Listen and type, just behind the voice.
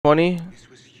20?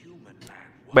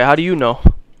 Wait, how do you know?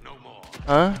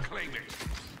 Huh?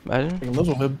 Imagine. I can live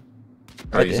with him.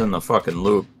 Alright, he's in the fucking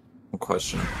loop. No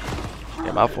question.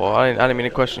 Yeah, my fault. I didn't mean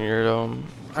to question your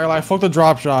I like fuck the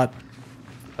drop shot.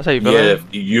 That's how you feel. Yeah,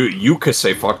 you could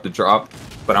say fuck the drop,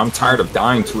 but I'm tired of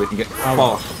dying to it and getting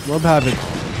fucked. What happened?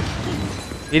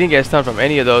 He didn't get stunned from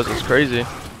any of those. It's crazy.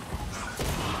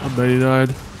 I'm 99.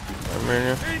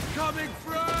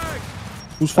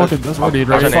 Who's fucking? That's what I need,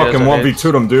 I right? fucking That's what it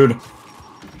 1v2'd him, dude.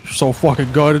 You're so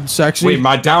fucking good and sexy. Wait,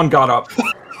 my down got up.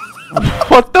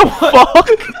 What the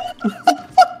fuck?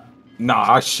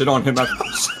 Nah, I shit on him.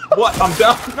 What? I'm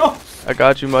down. No. I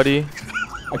got you, Muddy.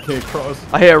 I can't cross.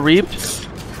 I hit reaped.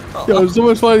 Yo, so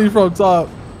much funny from top.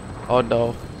 Oh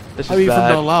no. This is I mean, from bad.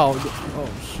 down loud. Oh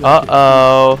shit.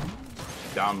 Uh-oh.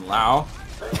 Down low.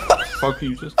 Fuck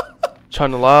you just.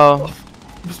 Chun Lao.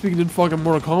 I'm speaking in fucking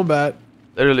Mortal Kombat.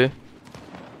 Literally.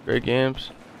 Great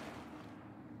games.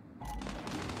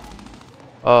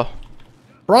 Oh.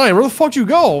 Brian, where the fuck you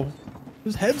go?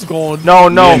 His head's gone. No,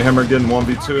 Me no. and him are getting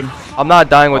 1v2'd. I'm not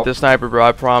dying with this sniper, bro.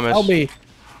 I promise. Help me.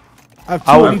 I have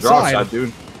two I on would each Drop side. shot,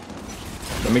 dude.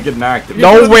 Let me get an active.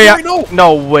 No way. No.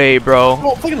 No way, bro.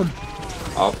 Oh, fucking him.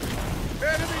 Oh,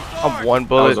 I'm one that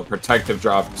was bullet. a protective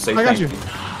drop. Say I got thank you. you.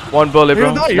 One bullet, You're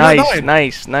bro. not dying, you're not Nice, dying.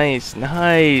 nice, nice,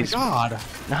 nice, God.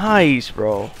 nice,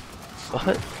 bro.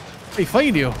 What? Hey,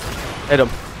 fighting you. Hit him.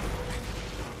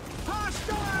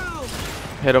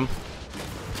 Hit him.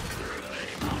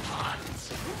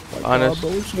 Honest. God,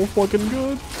 bro, it's so fucking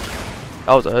good.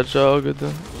 That was a headshot. Good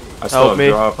though. I still Help have me.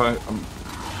 drop.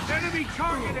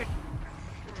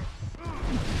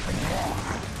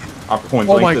 I point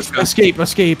Oh blank my, this guy. escape,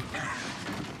 escape.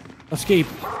 Escape.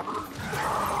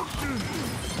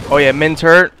 Oh yeah, Min's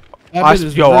hurt. That I, bit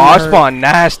is yo, very I hurt. spawn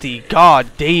nasty. God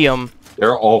damn.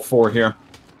 They're all four here.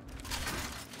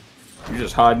 You're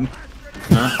just hiding.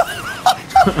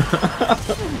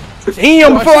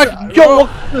 Damn, before I yo,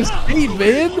 Escape,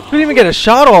 man. didn't even get a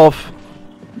shot off.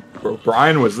 Bro,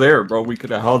 Brian was there, bro. We could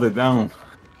have held it down.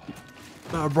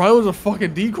 Nah, Brian was a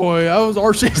fucking decoy. I was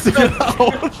our chase to get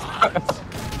out.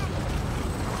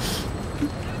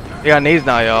 They got nades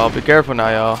now, y'all. Be careful now,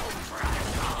 y'all.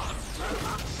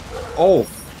 Oh,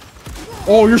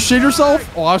 Oh, you're shitting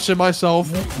yourself? Oh, I shit myself.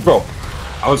 bro.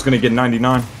 I was gonna get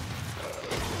 99.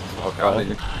 Okay, I'll let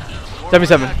you.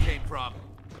 77.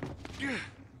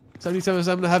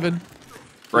 77 to heaven.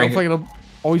 Right I'm here. fucking him.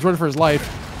 Oh, he's running for his life.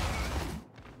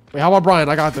 Wait, how about Brian?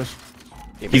 I got this.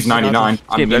 He's 99. This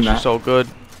I'm game's in actually that. so good.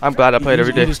 I'm glad I played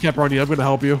every He day. just kept running. I'm gonna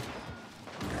help you.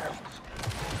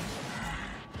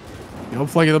 Yeah, I'm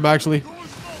flanking him actually.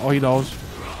 Oh, he knows.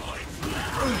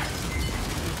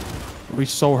 We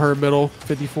so hurt middle.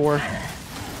 54.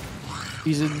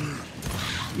 He's in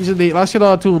the last hit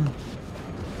on tomb.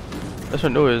 That's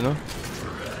what new is, no?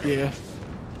 Yeah.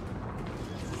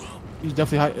 He's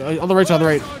definitely high. On the right side, on the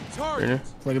right. Really?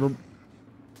 Flanking him.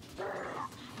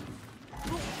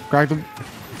 Cracked him.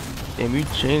 Damn, you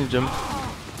changed him.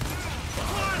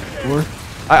 Or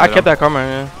I kept that karma,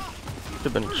 yeah.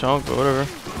 Could've been a chunk, but whatever.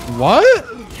 what?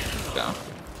 Yeah.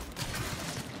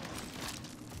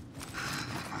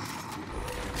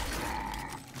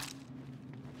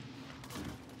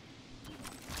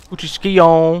 Gucci ski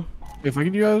on. If I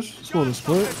can, you guys split a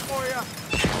split.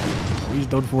 He's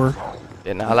done for.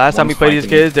 Yeah, nah, last time we One's played these flanking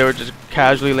kids, they were just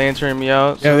casually lanterning me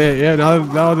out. Yeah, yeah.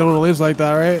 Now they don't live like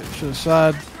that, right? Should have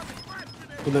sad.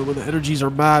 When the energies are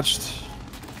matched.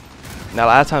 Now,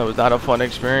 last time it was not a fun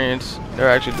experience. They're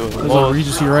actually doing the There's a most.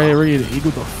 Regency right. We're gonna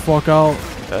eagle the fuck out.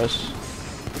 Yes.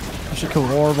 I should kill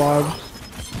war vibe.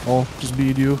 Oh, just me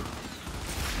and you.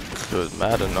 It was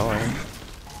mad annoying.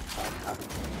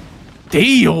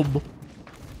 Damn.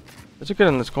 There's a kid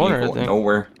in this corner, I Ain't going think.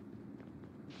 nowhere.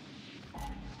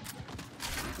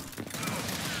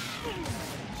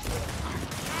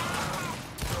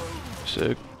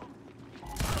 Sick.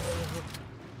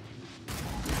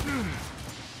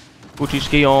 Gucci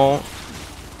ski on.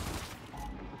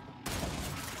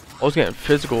 I was getting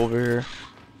physical over here.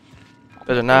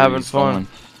 Guys are not having He's fun. falling.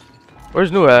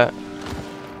 Where's New at?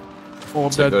 Oh, I'm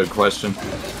That's a dead. good question.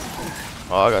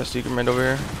 Oh, I got a secret man over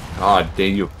here. Ah,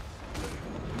 damn you.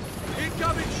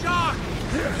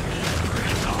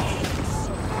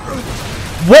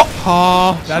 What?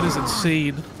 Ha! That is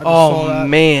insane. I just saw Oh that.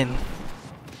 man.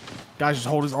 Guys just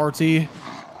hold his RT.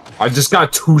 I just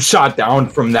got 2 shot down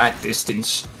from that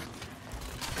distance.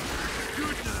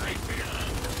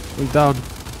 He's down.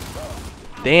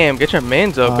 Damn, get your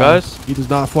mans up, guys. He does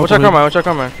not fuck Watch out, with come on, watch out,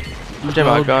 come on. I jam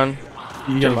my down. gun.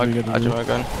 You I jam gotta my, do it, you I gotta jam do my it.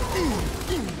 gun.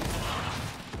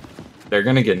 They're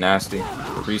gonna get nasty.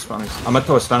 Respawners. I'm gonna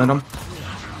throw a stun at them.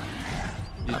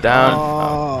 He's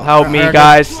down. Help me, Alright,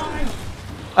 guys.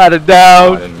 Out of Oh, I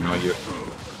down. didn't know you.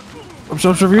 I'm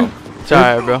sure for you. It's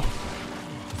alright, bro.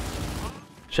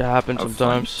 Shit happens Oh,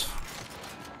 sometimes.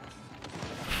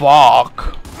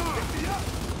 Fuck.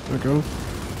 There we go.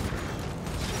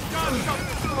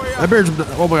 That bear's.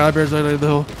 Oh my god, that bear's 99 in the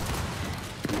hill.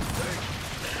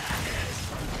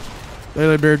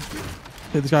 99 beard.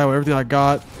 Hit this guy with everything I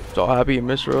got. So happy you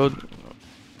missed road.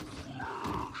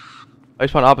 I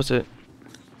spawned opposite.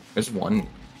 There's one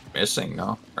missing,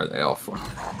 no? Are they all four? I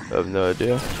have no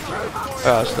idea. I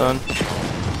got stunned.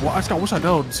 Well, I just got wish I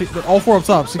known. See, all four up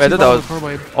top. Wait, I thought that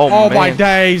was- Oh, Oh, my man.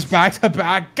 days, back to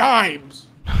back games.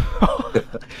 What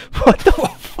the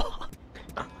fuck?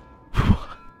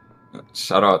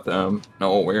 Shout out them.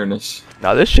 No awareness.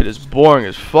 Nah, this shit is boring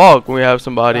as fuck when we have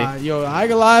somebody. Yo, I ain't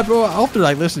gonna lie, bro. I hope they're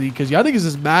like listening because y'all niggas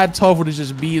is mad tough when it's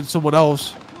just me and someone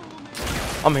else.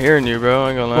 I'm hearing you, bro. I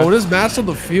ain't gonna Bro, when lie. this match on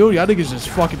the field, y'all niggas just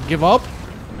fucking give up.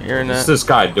 I'm hearing What's that. this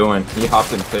guy doing? He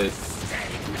hopped in pit.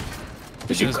 Did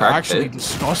This you is crack actually pit?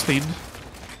 disgusting.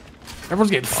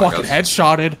 Everyone's getting Oh, fucking guys.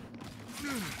 headshotted.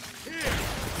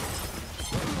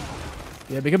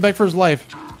 Yeah, make him back for his life.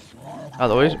 Out of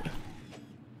the way.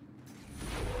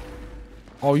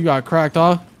 Oh, you got cracked,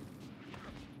 huh?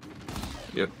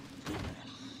 Yep.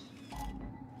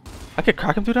 I could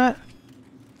crack him through that?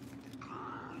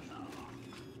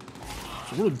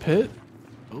 So we're in pit.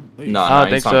 Oh, wait. No, I no,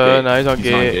 don't he's think on so. gate. No, he's on He's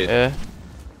gate. Yeah.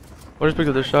 What just picked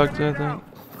up the shock too, I think.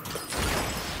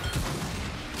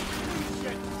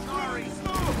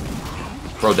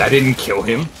 Bro, that didn't kill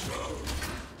him.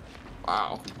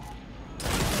 Wow.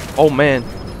 Oh man.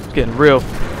 It's getting real.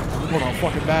 Hold on,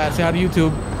 fucking bad. Say hi to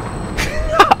YouTube.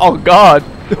 Oh god.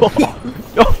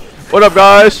 Yo, what up,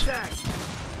 guys?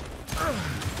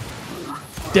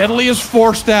 Deadliest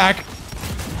 4-stack.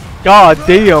 God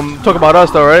damn. Talk about us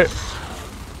though, right?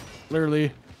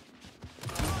 Literally.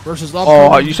 Versus up.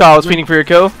 Oh, you saw I was feeding for your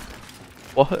kill?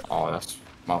 What? Oh, that's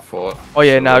my fault. Oh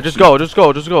yeah, now just go, just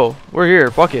go, just go. We're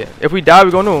here. Fuck it. If we die,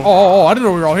 we go new. Oh, I didn't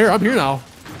know we were all here. I'm here now.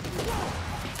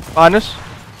 Honest.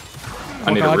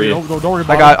 I need God, to read. don't worry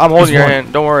about it. I'm holding your one.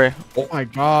 hand. Don't worry. Oh my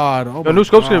god. Oh No my new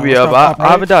scope's gonna God. be Let's up. go top I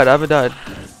right. haven't died. I haven't died.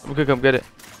 We could come get it.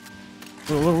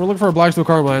 We're looking for a Blackstone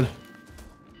Carbine.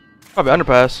 Probably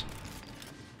underpass.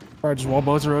 Alright, just wall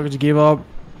bounce around because you gave up.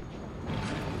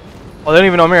 Oh, they don't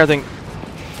even know I'm here. I think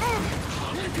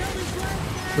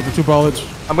Go for 2 bullets.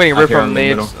 I'm getting Out ripped here from in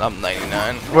the nades. I'm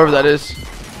 99. Whoever that is.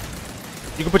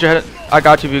 You can put your head. I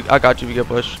got you. I got you. If you get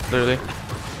pushed. Literally.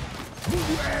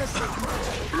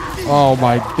 Oh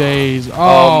my days. Oh,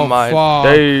 Oh, my fuck.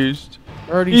 days.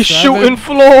 37? He's shooting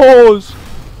floors.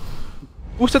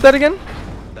 Who said that again?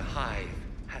 The hive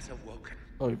has awoken.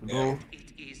 I don't even know.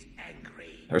 It is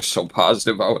angry. They're so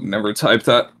positive, I would never type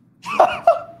that.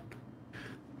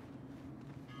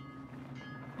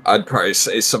 I'd probably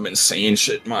say some insane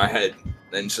shit in my head,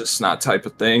 then just not type a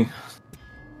thing.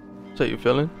 So you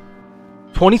feeling?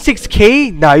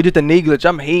 26k? Nah, you did the knee glitch.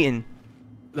 I'm hating.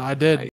 No, I did.